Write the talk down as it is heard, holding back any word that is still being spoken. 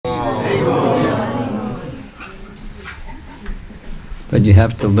but you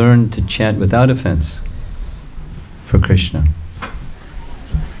have to learn to chant without offense for Krishna.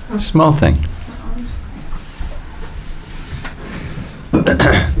 Small thing.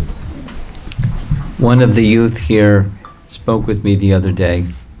 One of the youth here spoke with me the other day,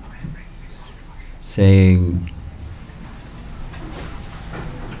 saying,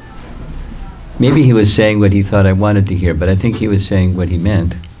 maybe he was saying what he thought I wanted to hear, but I think he was saying what he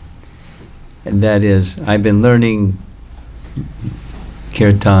meant. And that is, I've been learning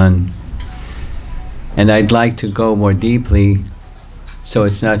kirtan, and I'd like to go more deeply, so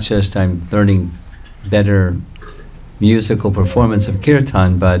it's not just I'm learning better musical performance of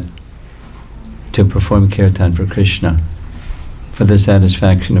kirtan, but to perform kirtan for Krishna, for the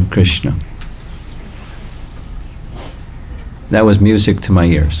satisfaction of Krishna. That was music to my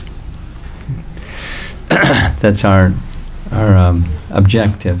ears. That's our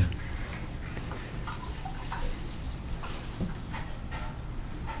objective.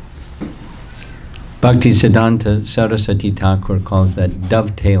 Bhaktisiddhanta Saraswati Thakur calls that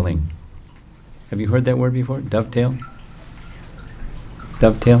dovetailing. Have you heard that word before? Dovetail?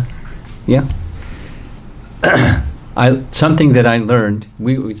 Dovetail? Yeah. Something that I learned,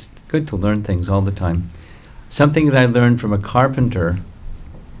 it's good to learn things all the time. Something that I learned from a carpenter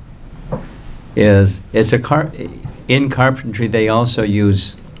is, in carpentry they also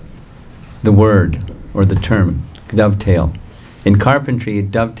use the word or the term, dovetail. In carpentry, a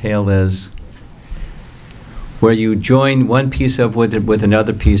dovetail is where you join one piece of wood with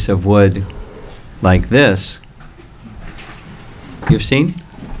another piece of wood like this. You've seen?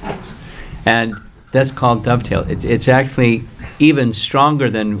 And that's called dovetail. It's actually even stronger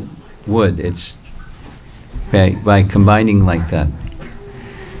than wood. It's by combining like that.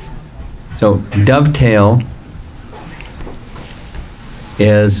 So dovetail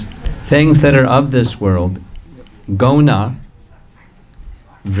is things that are of this world, gona,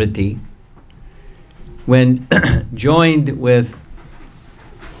 vritti, when joined with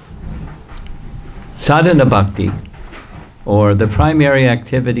sadhana bhakti, or the primary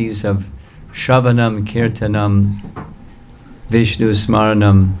activities of Shravanam, Kirtanam, Vishnu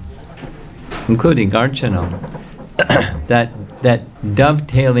Smaranam, including Archanam, that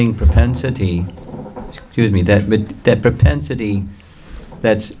dovetailing propensity, that propensity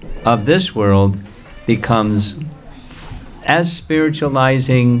that's of this world becomes as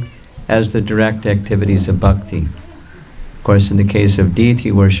spiritualizing as the direct activities of bhakti. Of course, in the case of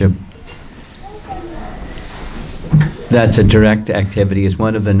deity worship, that's a direct activity, is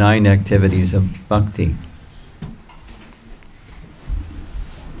one of the 9 activities of bhakti.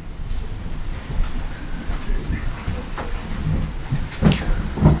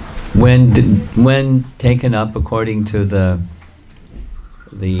 When taken up according to the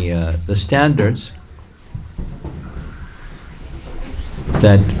standards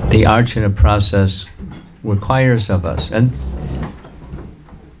that the archana process requires of us, and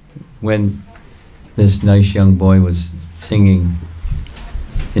when this nice young boy was singing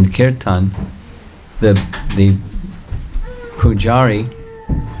in kirtan, the pujari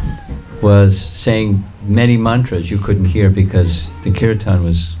was saying many mantras you couldn't hear because the kirtan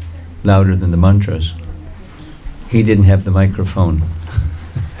was louder than the mantras. He didn't have the microphone.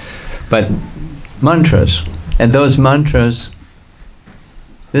 But mantras, and those mantras,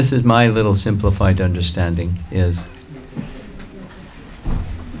 this is my little simplified understanding, is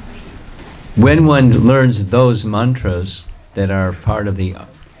when one learns those mantras that are part of the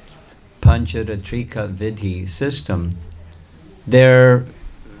Pancharatrika Vidhi system, they're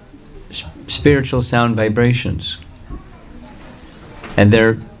spiritual sound vibrations. And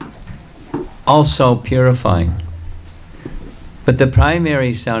they're also purifying. But the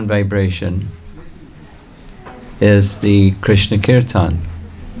primary sound vibration is the Krishna Kirtan.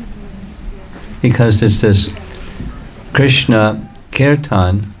 Because it's this Krishna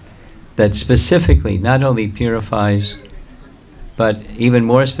Kirtan that specifically not only purifies, but even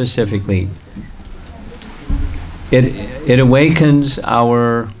more specifically, it awakens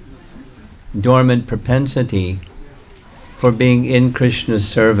our dormant propensity for being in Krishna's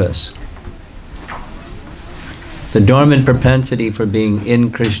service. The dormant propensity for being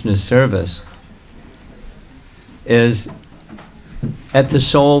in Krishna's service is at the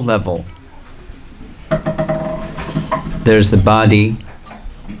soul level. There's the body,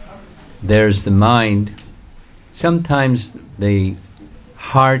 there's the mind. Sometimes the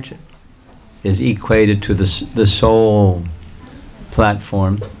heart is equated to the soul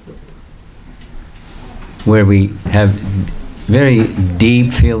platform, where we have very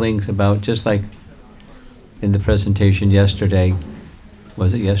deep feelings about, just like in the presentation yesterday.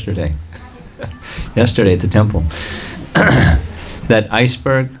 Was it yesterday? Yesterday at the temple. that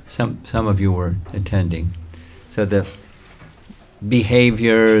iceberg, some of you were attending. So the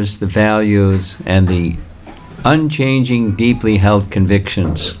behaviors, the values, and the unchanging, deeply held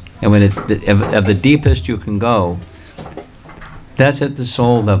convictions. And when it's of the deepest you can go, that's at the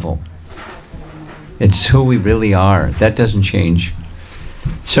soul level. It's who we really are. That doesn't change.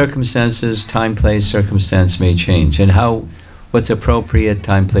 Circumstances, time, place, circumstance may change. And what's appropriate,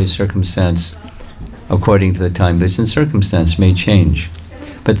 time, place, circumstance, according to the time, place, and circumstance may change.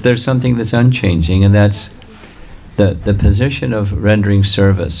 But there's something that's unchanging, and that's the position of rendering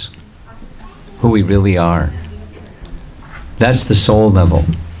service, who we really are. That's the soul level.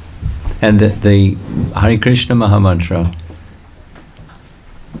 And the Hare Krishna Mahamantra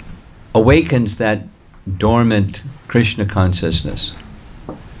awakens that dormant Krishna consciousness.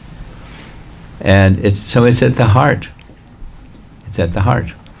 And it's at the heart. It's at the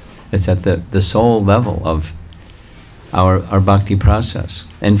heart. It's at the soul level of our bhakti process.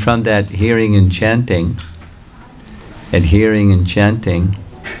 And from that hearing and chanting, and hearing and chanting,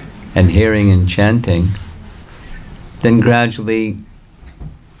 and hearing and chanting, then gradually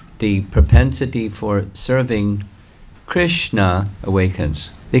the propensity for serving Krishna awakens,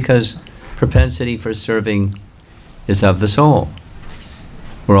 because propensity for serving is of the soul.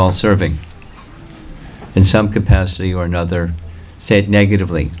 We're all serving in some capacity or another. Say it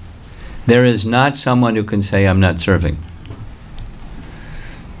negatively. There is not someone who can say, I'm not serving.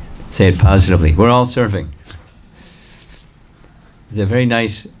 Say it positively. We're all serving. There's a very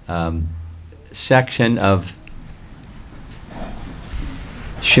nice section of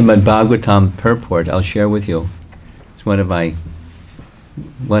Srimad Bhagavatam purport I'll share with you. It's one of my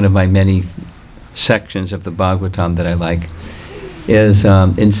many sections of the Bhagavatam that I like. Is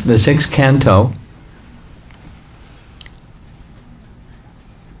in the 6th canto.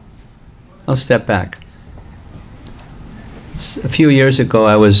 I'll step back. A few years ago,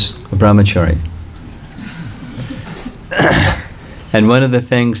 I was a brahmachari. And one of the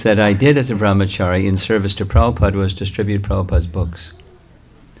things that I did as a brahmachari in service to Prabhupada was distribute Prabhupada's books.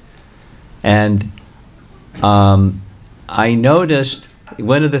 And I noticed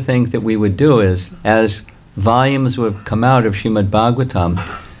one of the things that we would do is, as volumes would come out of Srimad Bhagavatam,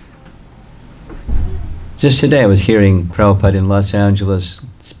 just today I was hearing Prabhupada in Los Angeles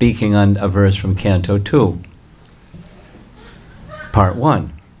speaking on a verse from Canto 2, Part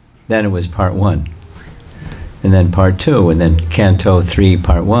 1. Then it was Part 1. And then Part 2, and then Canto 3,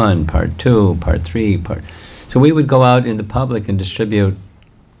 Part 1, Part 2, Part 3, Part... So we would go out in the public and distribute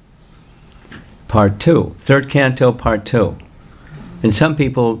Part 2, 3rd Canto, Part 2. And some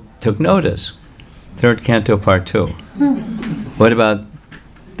people took notice. 3rd Canto, Part 2. What about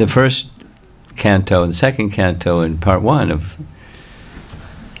the 1st Canto and the 2nd Canto and Part 1 of...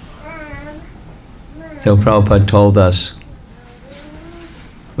 So Prabhupada told us,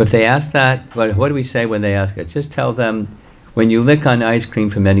 if they ask that, what do we say when they ask it? Just tell them, when you lick on ice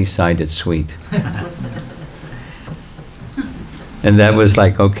cream from any side, it's sweet. And that was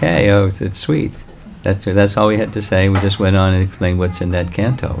like, okay, oh, it's sweet. That's all we had to say. We just went on and explained what's in that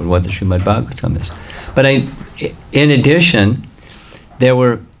canto and what the Srimad Bhagavatam is. But in addition, there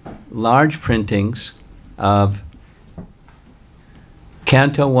were large printings of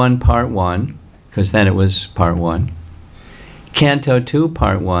Canto 1, Part 1, because then it was Part 1, Canto 2,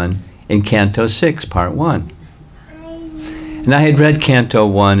 Part 1, and Canto 6, Part 1. And I had read Canto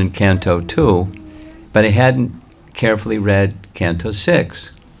 1 and Canto 2, but I hadn't carefully read Canto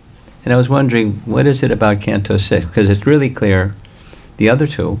 6. And I was wondering, what is it about Canto 6? Because it's really clear, the other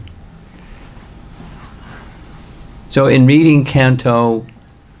two. So in reading Canto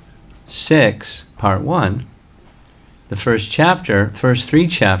 6, Part 1, the first chapter, first 3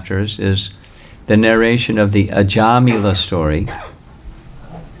 chapters is the narration of the Ajamila story.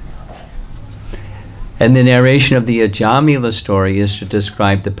 And the narration of the Ajamila story is to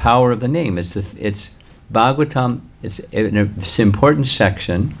describe the power of the name. It's Bhagavatam, it's an important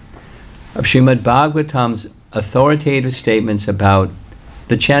section of Srimad Bhagavatam's authoritative statements about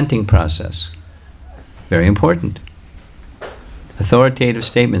the chanting process. Very important. Authoritative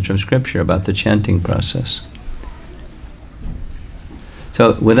statements from Scripture about the chanting process.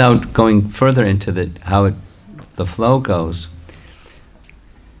 So without going further into how the flow goes,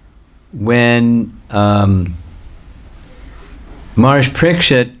 when Maharaj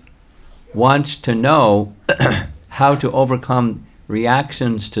Parikshit wants to know how to overcome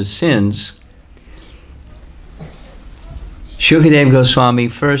reactions to sins, Shukadev Goswami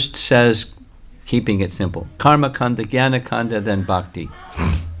first says, keeping it simple, karma kanda, jnana kanda, then bhakti.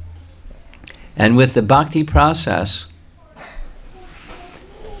 And with the bhakti process,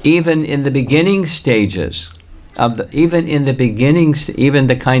 even in the beginning stages, even in the beginnings, even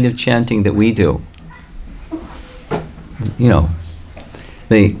the kind of chanting that we do, you know,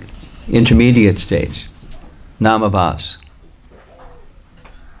 the intermediate stage, Nam Abbas.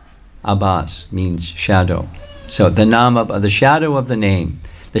 Abbas means shadow. So the Nam, the shadow of the name.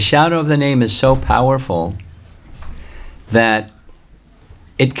 The shadow of the name is so powerful that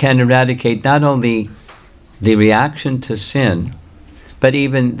it can eradicate not only the reaction to sin, but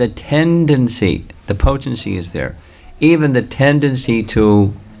even the tendency, the potency is there, even the tendency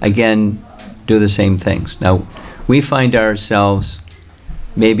to, again, do the same things. Now, we find ourselves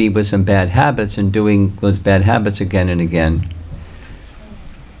maybe with some bad habits and doing those bad habits again and again.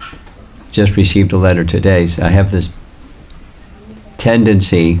 Just received a letter today, so I have this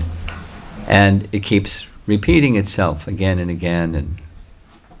tendency, and it keeps repeating itself again and again. And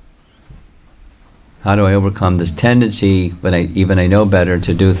how do I overcome this tendency when I know better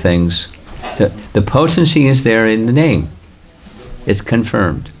to do things? The potency is there in the name. It's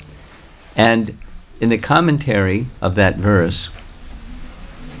confirmed. And in the commentary of that verse,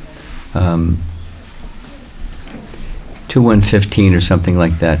 2115 or something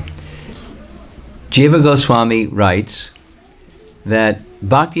like that, Jiva Goswami writes that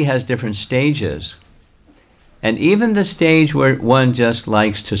bhakti has different stages, and even the stage where one just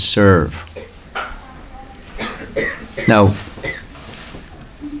likes to serve. Now,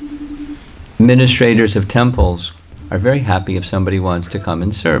 administrators of temples are very happy if somebody wants to come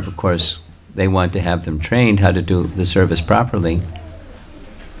and serve. Of course, they want to have them trained how to do the service properly.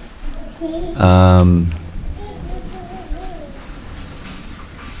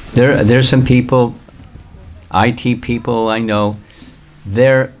 There's some people, IT people I know,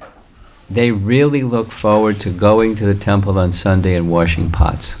 they really look forward to going to the temple on Sunday and washing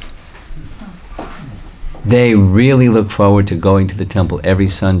pots. They really look forward to going to the temple every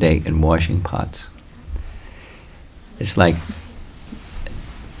Sunday and washing pots. It's like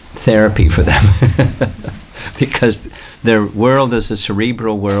therapy for them because their world is a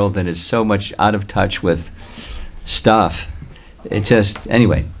cerebral world and is so much out of touch with stuff. It just,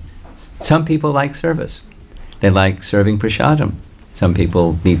 anyway, some people like service. They like serving prasadam. Some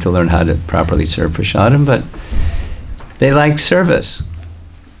people need to learn how to properly serve prasadam, but they like service.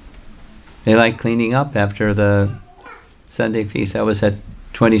 They like cleaning up after the Sunday feast. I was at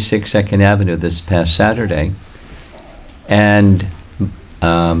 26 2nd Avenue this past Saturday, and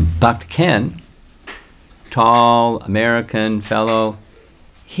Bhakt Ken, tall American fellow,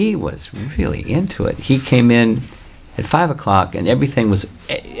 he was really into it. He came in at 5 o'clock, and nothing was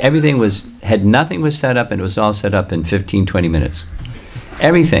set up, and it was all set up in 15-20 minutes.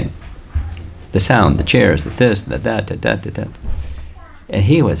 Everything, the sound, the chairs, the this, the that. And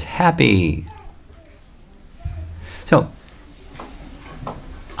he was happy. So,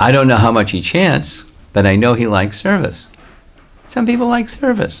 I don't know how much he chants, but I know he likes service. Some people like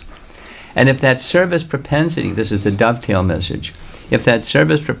service. And if that service propensity, this is the dovetail message, if that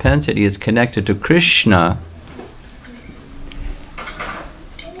service propensity is connected to Krishna,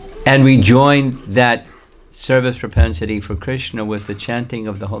 and we join that service propensity for Krishna with the chanting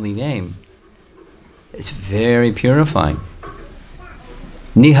of the holy name, it's very purifying.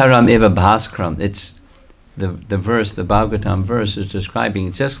 Niharam eva bhaskram. It's the verse, the Bhagavatam verse is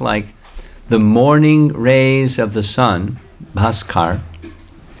describing just like the morning rays of the sun, bhaskar,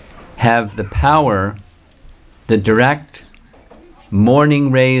 have the power, the direct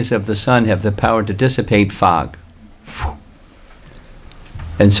morning rays of the sun have the power to dissipate fog.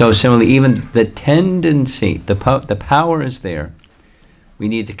 And so similarly, even the tendency, the power is there. We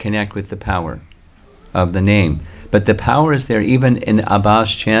need to connect with the power of the name. But the power is there even in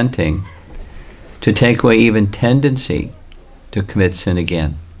Abbas chanting to take away even tendency to commit sin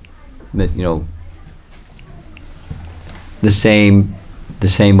again. But, you know, the same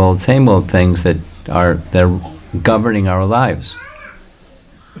old things that are governing our lives.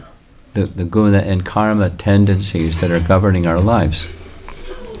 The guna and karma tendencies that are governing our lives.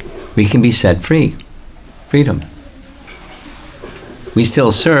 We can be set free. Freedom. We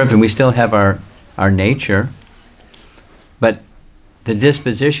still serve and we still have our nature, but the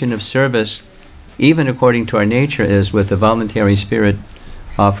disposition of service, even according to our nature, is with the voluntary spirit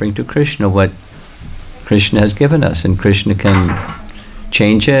offering to Krishna what Krishna has given us, and Krishna can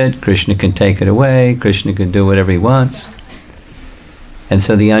change it, Krishna can take it away, Krishna can do whatever he wants. And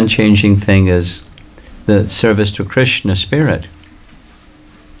so the unchanging thing is the service to Krishna spirit.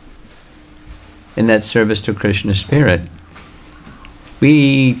 In that service to Krishna spirit,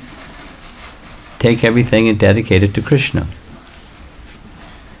 we take everything and dedicate it to Krishna.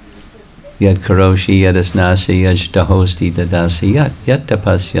 Yad karoshi yadasnasi yajdahosti dadasi yat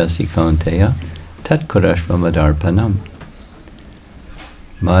tapasyasi kaunteya tat kurashva madarpanam.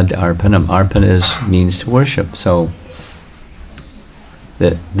 Madarpanam. Arpana means to worship. So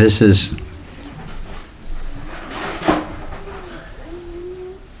this is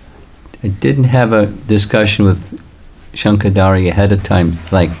I didn't have a discussion with Shankadari ahead of time,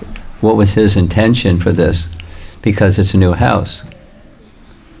 like what was his intention for this, because it's a new house.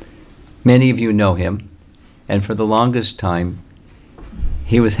 Many of you know him, and for the longest time,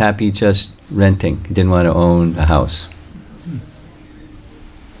 he was happy just renting. He didn't want to own a house.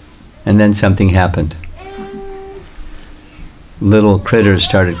 And then something happened. Little critters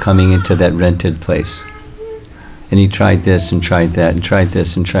started coming into that rented place. And he tried this and tried that and tried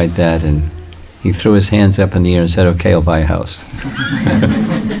this and tried that, and he threw his hands up in the air and said, okay, I'll buy a house.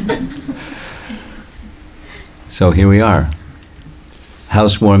 So here we are,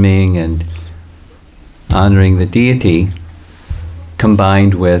 housewarming and honoring the deity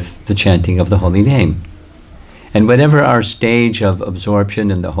combined with the chanting of the holy name. And whatever our stage of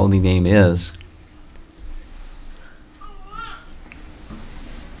absorption in the holy name is,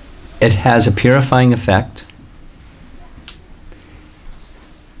 it has a purifying effect.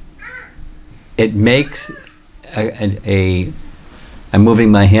 It makes I'm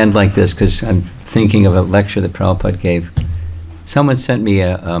moving my hand like this because I'm thinking of a lecture that Prabhupada gave. Someone sent me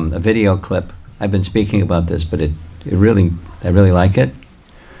a video clip. I've been speaking about this, but I really like it.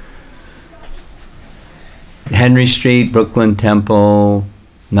 Henry Street, Brooklyn Temple,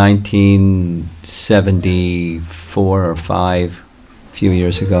 1974 or 5, a few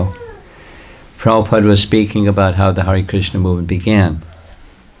years ago. Prabhupada was speaking about how the Hare Krishna movement began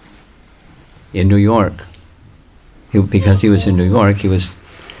in New York. Because he was in New York, he was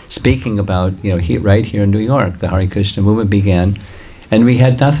speaking about, right here in New York, the Hare Krishna movement began, and we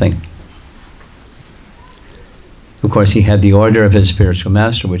had nothing. Of course, he had the order of his spiritual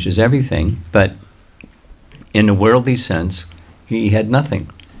master, which is everything, but in a worldly sense, he had nothing.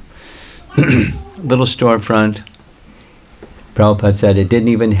 Little storefront. Prabhupada said it didn't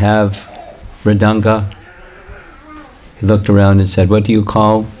even have Mridanga. He looked around and said, what do you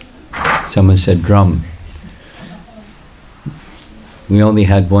call? Someone said drum. We only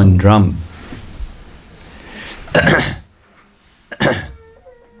had one drum.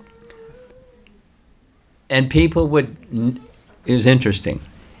 And people would, it was interesting,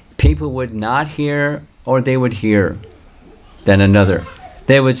 people would not hear or they would hear than another.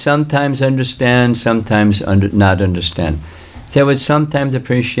 They would sometimes understand, sometimes not understand. They would sometimes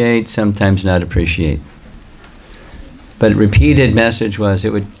appreciate, sometimes not appreciate. But repeated message was,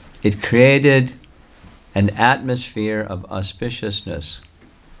 it created an atmosphere of auspiciousness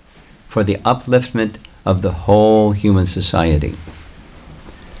for the upliftment of the whole human society.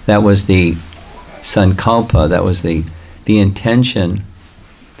 That was the sankalpa, that was the intention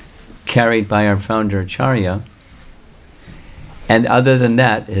carried by our founder Acharya. And other than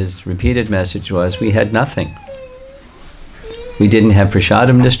that, his repeated message was, we had nothing. We didn't have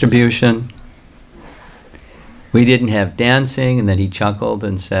prasadam distribution. We didn't have dancing. And then he chuckled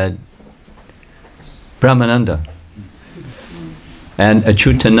and said, Brahmananda. And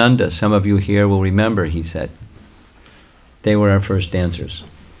Achyutananda, some of you here will remember, he said. They were our first dancers.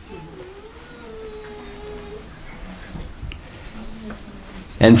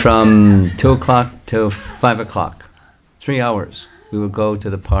 And from 2 o'clock to 5 o'clock, 3 hours, we would go to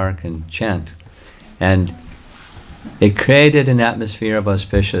the park and chant. And it created an atmosphere of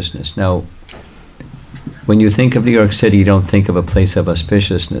auspiciousness. Now, when you think of New York City, you don't think of a place of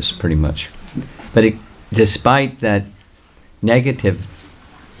auspiciousness, pretty much. But despite that negative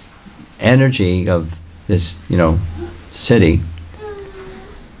energy of this, city,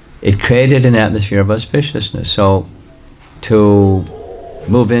 it created an atmosphere of auspiciousness. So to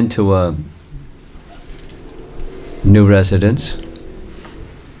move into a new residence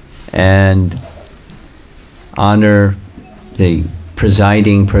and honor the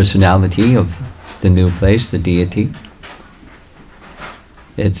presiding personality of the new place, the deity,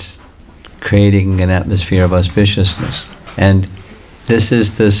 it's creating an atmosphere of auspiciousness. And this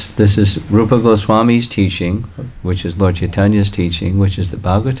is Rupa Goswami's teaching, which is Lord Chaitanya's teaching, which is the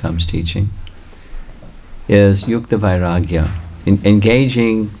Bhagavatam's teaching, is yukta vairagya,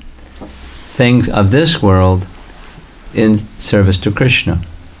 engaging things of this world in service to Krishna.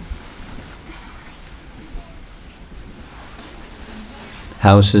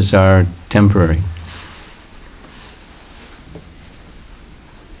 Houses are temporary.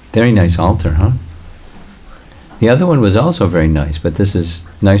 Very nice altar, huh? The other one was also very nice, but this is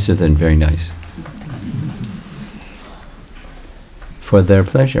nicer than very nice. For their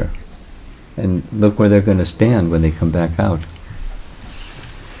pleasure. And look where they're going to stand when they come back out.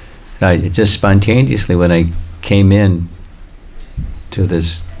 just spontaneously, when I came in to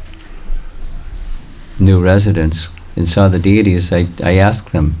this new residence and saw the deities, I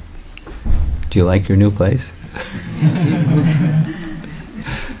asked them, "Do you like your new place?"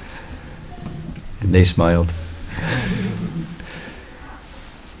 And they smiled.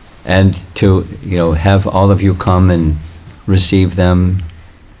 And to, have all of you come and receive them,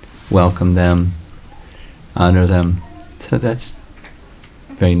 welcome them, honor them, so that's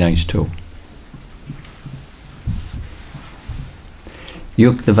very nice too.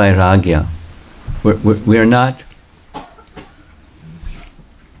 Yukta Vairagya. We're not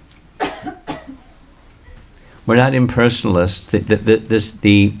impersonalists.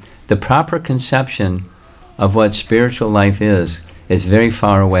 The proper conception of what spiritual life is very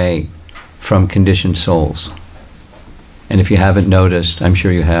far away from conditioned souls. And if you haven't noticed, I'm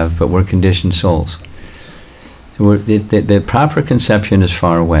sure you have, but we're conditioned souls. So the proper conception is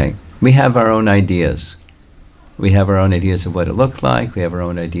far away. We have our own ideas. We have our own ideas of what it looks like. We have our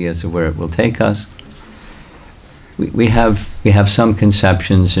own ideas of where it will take us. We have some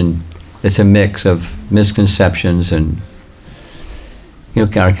conceptions, and it's a mix of misconceptions and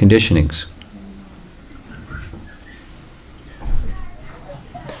our conditionings.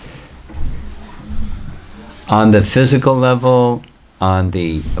 On the physical level, on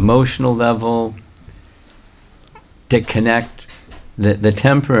the emotional level, to connect the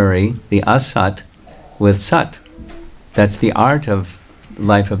temporary, the asat, with sat. That's the art of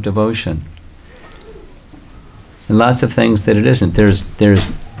life of devotion. And lots of things that it isn't. There's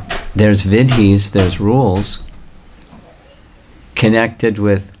vidhis, there's rules connected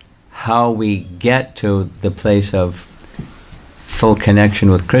with how we get to the place of full connection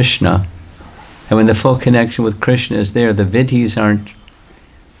with Krishna. And when the full connection with Krishna is there, the vidhis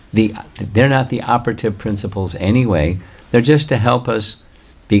they're not the operative principles anyway. They're just to help us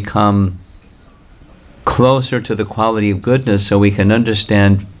become closer to the quality of goodness so we can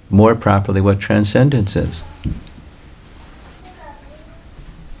understand more properly what transcendence is.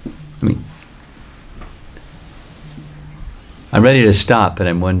 I'm ready to stop, but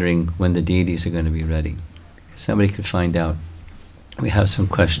I'm wondering when the deities are going to be ready. Somebody could find out. We have some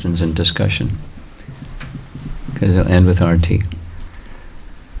questions and discussion, because it'll end with arti.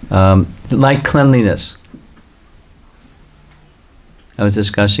 Like cleanliness. I was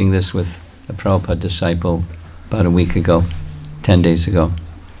discussing this with a Prabhupada disciple about a week ago, 10 days ago.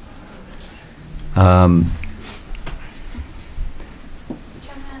 10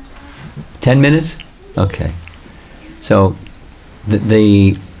 minutes? Okay. So,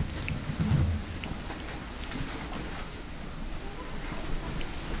 the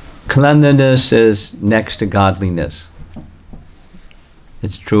cleanliness is next to godliness.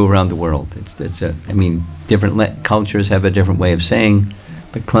 It's true around the world. Different cultures have a different way of saying,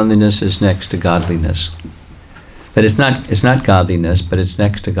 but cleanliness is next to godliness. But it's not godliness, but it's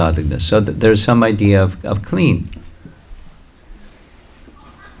next to godliness. So there's some idea of clean.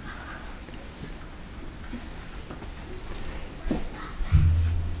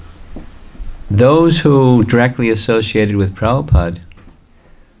 Those who directly associated with Prabhupada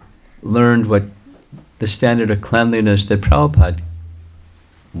learned what the standard of cleanliness that Prabhupada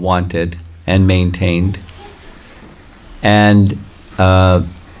wanted and maintained. And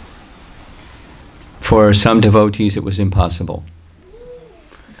for some devotees it was impossible.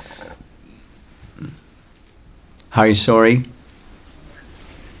 Hari Sori,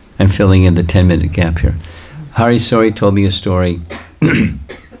 I'm filling in the 10-minute gap here. Hari Sori told me a story.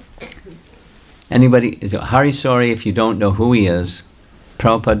 Hari Sori, if you don't know who he is,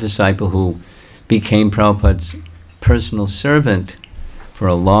 Prabhupada disciple who became Prabhupada's personal servant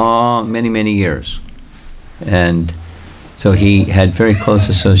for many years. And so he had very close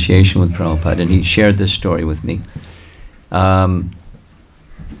association with Prabhupada, and he shared this story with me. The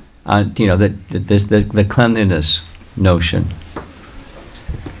cleanliness notion.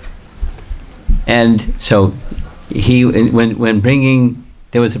 And so when bringing,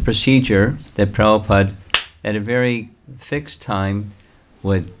 there was a procedure that Prabhupada, at a very fixed time,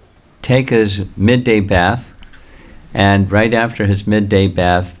 would take his midday bath, and right after his midday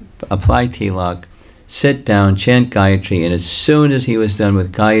bath, apply tilak, sit down, chant Gayatri, and as soon as he was done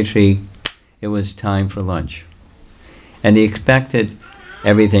with Gayatri, it was time for lunch. And he expected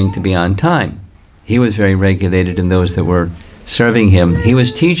everything to be on time. He was very regulated in those that were serving him. He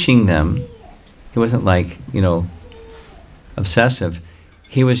was teaching them. He wasn't like, obsessive.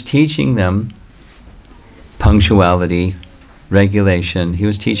 He was teaching them punctuality, regulation. He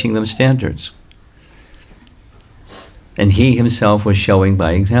was teaching them standards. And he himself was showing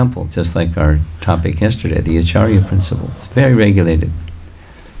by example, just like our topic yesterday, the Acharya principle. It's very regulated.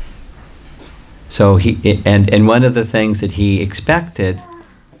 So and one of the things that he expected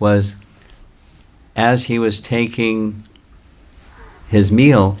was, as he was taking his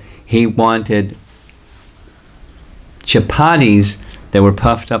meal, he wanted chapatis that were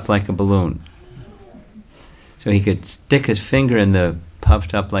puffed up like a balloon. So he could stick his finger in the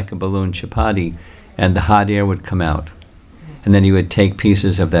puffed up like a balloon chapati, and the hot air would come out. And then he would take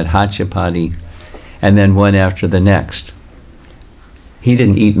pieces of that hot chapati, and then one after the next. He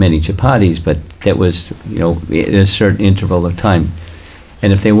didn't eat many chapatis, but that was, at a certain interval of time.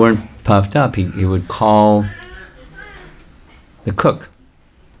 And if they weren't puffed up, he would call the cook.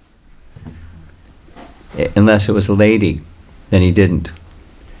 Unless it was a lady, then he didn't.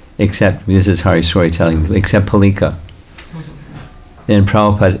 Except, this is Hari's storytelling, except Palika. Then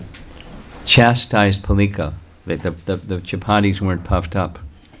Prabhupada chastised Palika. The chapatis weren't puffed up.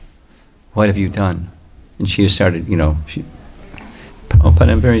 What have you done? And she started, Prabhupada,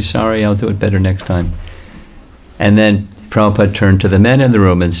 I'm very sorry, I'll do it better next time. And then Prabhupada turned to the men in the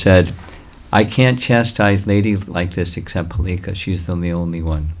room and said, I can't chastise ladies like this except Palika. She's the only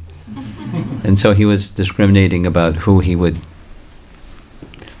one. And so he was discriminating about who he would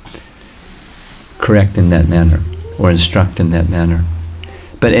correct in that manner or instruct in that manner.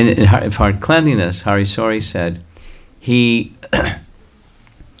 But in heart cleanliness, Hari Sori said, he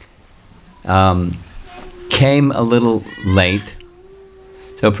came a little late,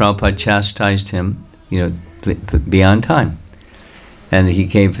 so Prabhupada chastised him, beyond time. And he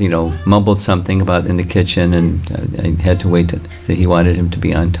gave, mumbled something about in the kitchen, and I had to wait that he wanted him to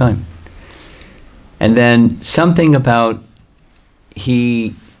be on time. And then something about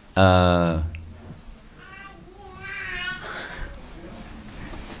he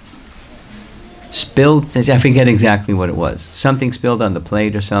spilled, I forget exactly what it was. Something spilled on the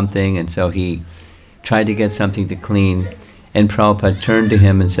plate or something, and so he tried to get something to clean, and Prabhupada turned to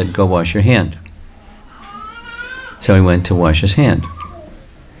him and said, go wash your hand. So he went to wash his hand.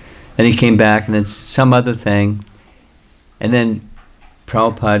 Then he came back, and then some other thing, and then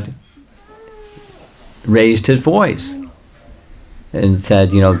Prabhupada raised his voice and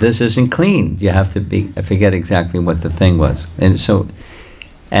said, this isn't clean. You have to be, I forget exactly what the thing was. And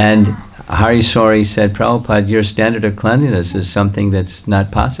Hari Sori said, Prabhupada, your standard of cleanliness is something that's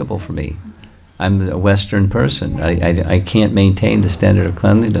not possible for me. I'm a Western person. I can't maintain the standard of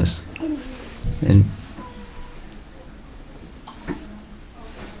cleanliness. And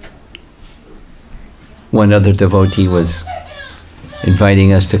one other devotee was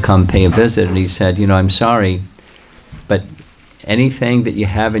inviting us to come pay a visit, and he said, I'm sorry, but anything that you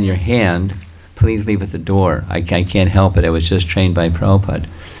have in your hand, please leave at the door. I can't help it. I was just trained by Prabhupada.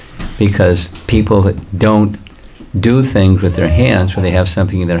 Because people that don't do things with their hands, where they have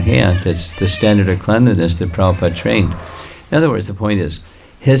something in their hand, that's the standard of cleanliness that Prabhupada trained. In other words, the point is,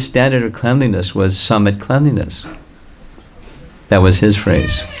 his standard of cleanliness was summit cleanliness. That was his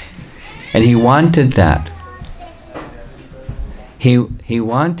phrase. And he wanted that. He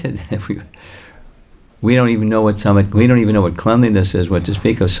wanted, we don't even know what cleanliness is, what to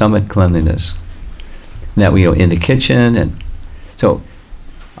speak of summit cleanliness. That we in the kitchen, and so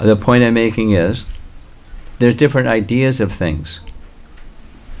the point I'm making is, there's different ideas of things.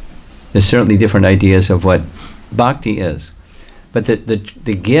 There's certainly different ideas of what bhakti is. But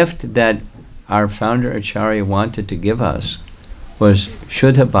the gift that our founder Acharya wanted to give us was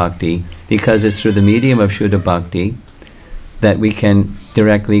Shuddha Bhakti, because it's through the medium of Shuddha Bhakti that we can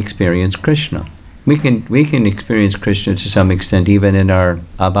directly experience Krishna. We can experience Krishna to some extent even in our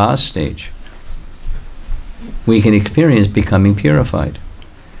abhas stage. We can experience becoming purified.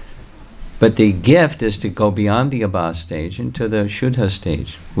 But the gift is to go beyond the abhas stage into the Shuddha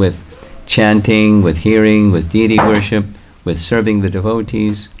stage, with chanting, with hearing, with deity worship, with serving the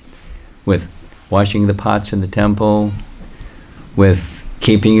devotees, with washing the pots in the temple, with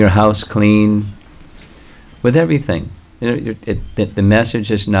keeping your house clean, with everything. The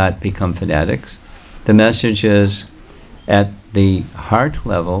message is not become fanatics. The message is at the heart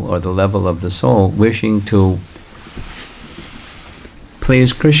level, or the level of the soul, wishing to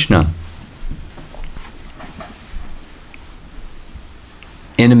please Krishna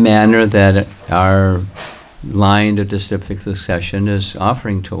in a manner that our line of disciplic succession is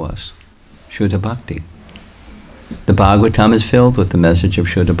offering to us, Shuddha Bhakti. The Bhagavatam is filled with the message of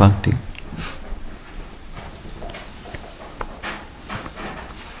Shuddha Bhakti.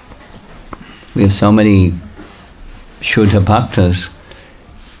 We have so many Shuddha Bhaktas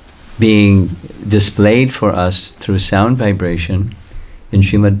being displayed for us through sound vibration in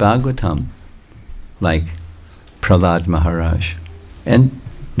Srimad Bhagavatam, like Prahlad Maharaj and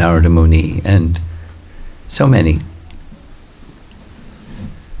Narada Muni and so many.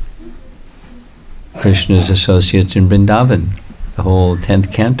 Krishna's associates in Vrindavan, the whole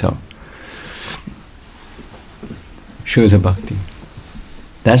 10th canto. Shuddha Bhakti.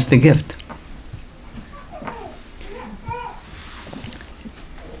 That's the gift.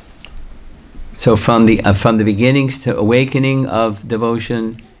 So from the beginnings to awakening of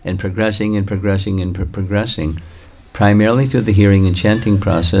devotion and progressing and progressing and progressing, primarily through the hearing and chanting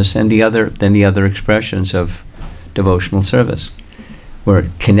process, and the other expressions of devotional service. We're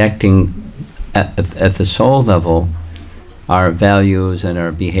connecting at the soul level our values and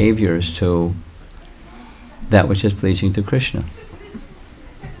our behaviors to that which is pleasing to Krishna.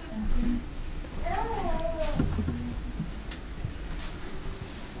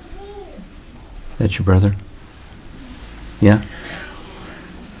 That's your brother? Yeah?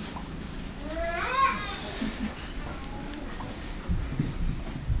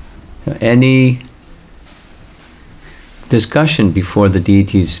 Any discussion before the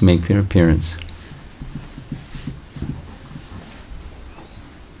deities make their appearance?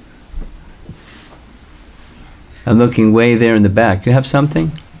 I'm looking way there in the back. You have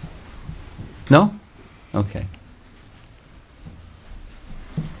something? No? Okay.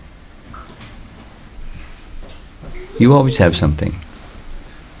 You always have something.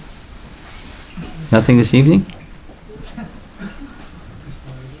 Nothing this evening?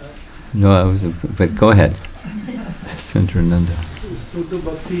 No, but go ahead. Sundrananda.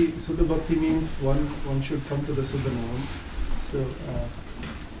 Suddha Bhakti means one should come to the Suddha Nam. So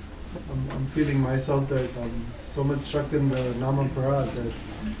I'm feeling myself that I'm so much stuck in the Nama Parad that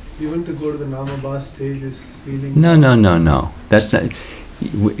even to go to the Nama Bas stage is feeling... No. That's not...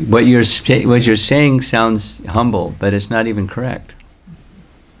 What you're saying sounds humble, but it's not even correct.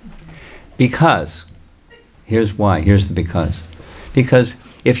 Because, here's why, here's the because. Because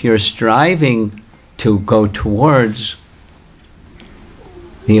if you're striving to go towards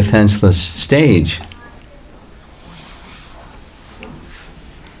the offenseless stage,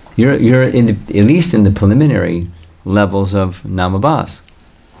 you're in the, at least in the preliminary levels of Namabhas.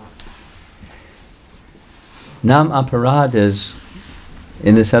 Nam Aparad is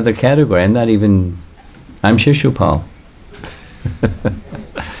in this other category. I'm Shishupal.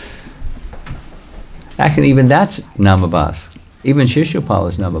 Actually, even that's Namabhas. Even Shishupal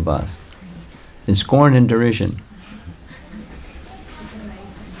is Namabhas. In scorn and derision.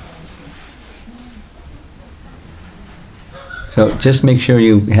 So just make sure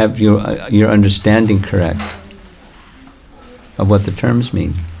you have your understanding correct of what the terms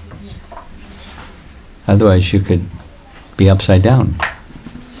mean. Otherwise you could be upside down.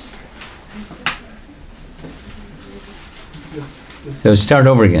 So start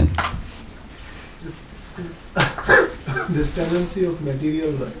over again. This tendency of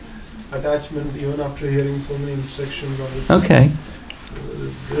material attachment, even after hearing so many instructions on this. Okay.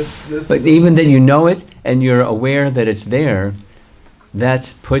 But even that you know it and you're aware that it's there,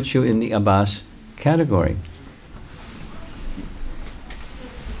 that puts you in the Abbas category.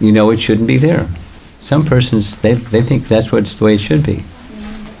 You know it shouldn't be there. Some persons, they think that's the way it should be.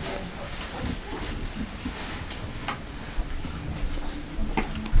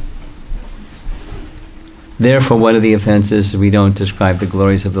 Therefore, one of the offenses is we don't describe the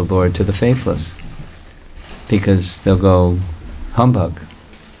glories of the Lord to the faithless, because they'll go humbug.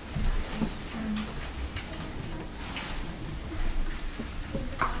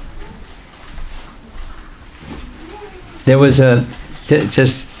 There was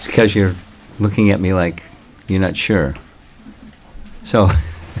just because you're looking at me like you're not sure. So,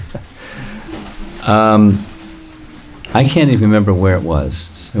 I can't even remember where it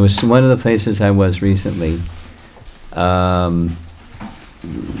was. It was one of the places I was recently.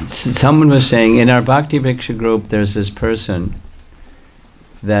 Someone was saying, in our Bhakti Vriksha group, there's this person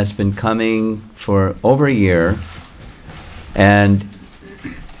that's been coming for over a year, and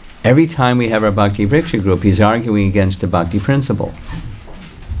every time we have our Bhakti Vriksha group, he's arguing against the Bhakti principle.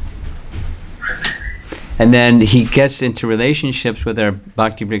 And then he gets into relationships with our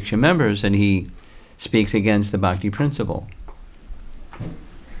Bhakti Vriksha members, and he speaks against the Bhakti principle.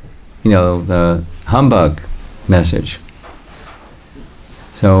 You know, the humbug message.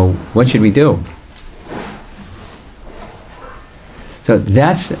 So what should we do? So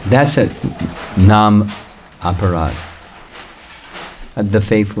that's a nam aparad, the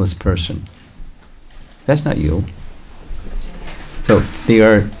faithless person. That's not you. So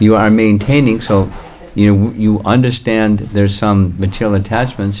you are maintaining. So you understand there's some material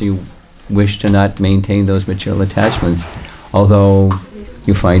attachments. You wish to not maintain those material attachments, although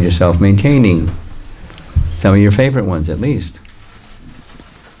you find yourself maintaining some of your favorite ones at least.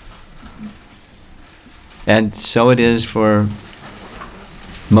 And so it is for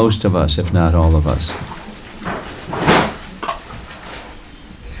Most of us, if not all of us.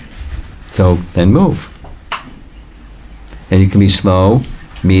 So then move. And you can be slow,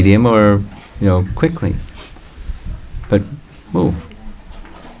 medium, or quickly. But move.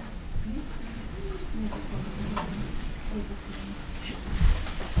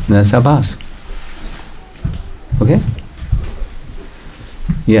 And that's abhas. Okay?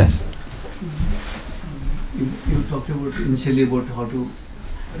 Yes. You talked about initially about how to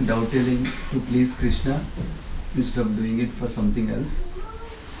dovetailing to please Krishna instead of doing it for something else.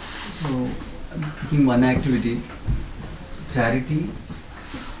 So I'm thinking one activity, charity,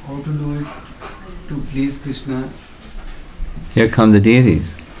 how to do it to please Krishna. Here come the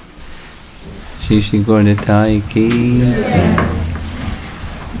deities. Shishi Gornitai ki.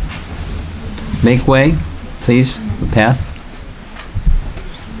 Make way, please, the path.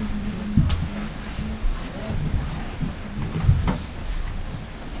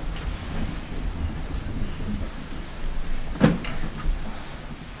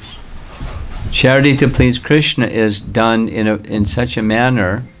 Charity to please Krishna is done in such a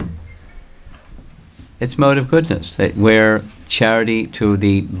manner, it's mode of goodness, where charity to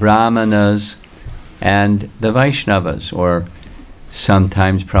the Brahmanas and the Vaishnavas, or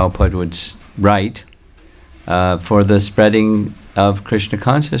sometimes Prabhupada would write, for the spreading of Krishna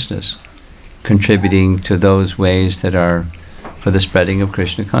consciousness, contributing to those ways that are for the spreading of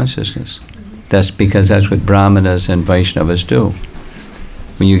Krishna consciousness. That's because that's what Brahmanas and Vaishnavas do,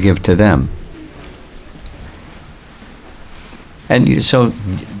 when you give to them. And so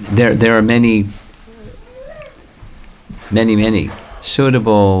there are many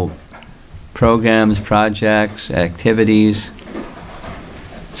suitable programs, projects, activities.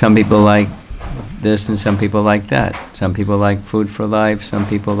 Some people like this and some people like that. Some people like Food for Life, some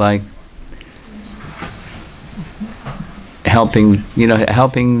people like helping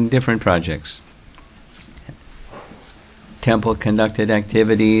different projects. Temple conducted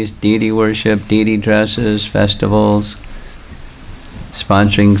activities, deity worship, deity dresses, festivals,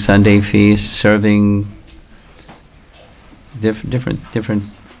 sponsoring Sunday feasts, serving different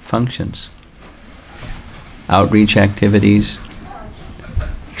functions, outreach activities,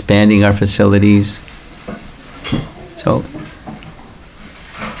 expanding our facilities. So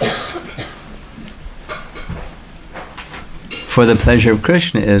for the pleasure of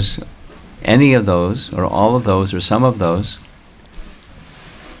Krishna is any of those, or all of those, or some of those,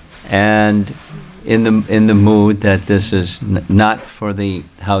 and in the mood that this is not for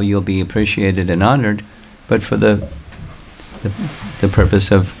how you'll be appreciated and honored, but for the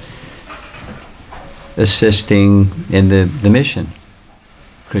purpose of assisting in the mission,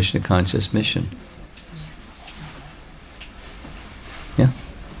 Krishna conscious mission. Yeah.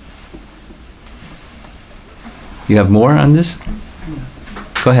 You have more on this?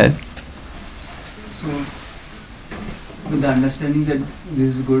 Go ahead. So, with the understanding that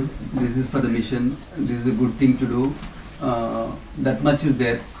this is good, this is for the mission, this is a good thing to do, that much is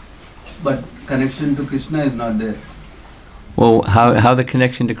there, but connection to Krishna is not there. Well, how the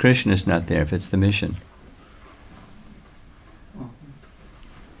connection to Krishna is not there if it's the mission?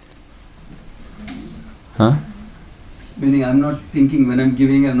 Huh? Meaning I'm not thinking, when I'm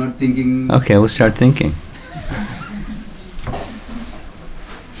giving, I'm not thinking... Okay, we'll start thinking.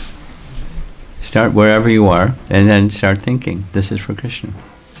 Start wherever you are, and then start thinking, this is for Krishna.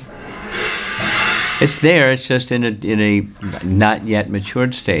 It's there, it's just in a not yet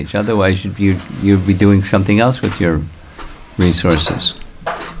matured stage. Otherwise you'd be doing something else with your resources.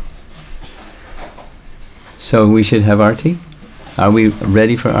 So we should have Arti? Are we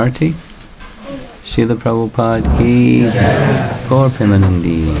ready for Arti? Srila Prabhupada ki Gaur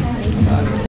Premanandi.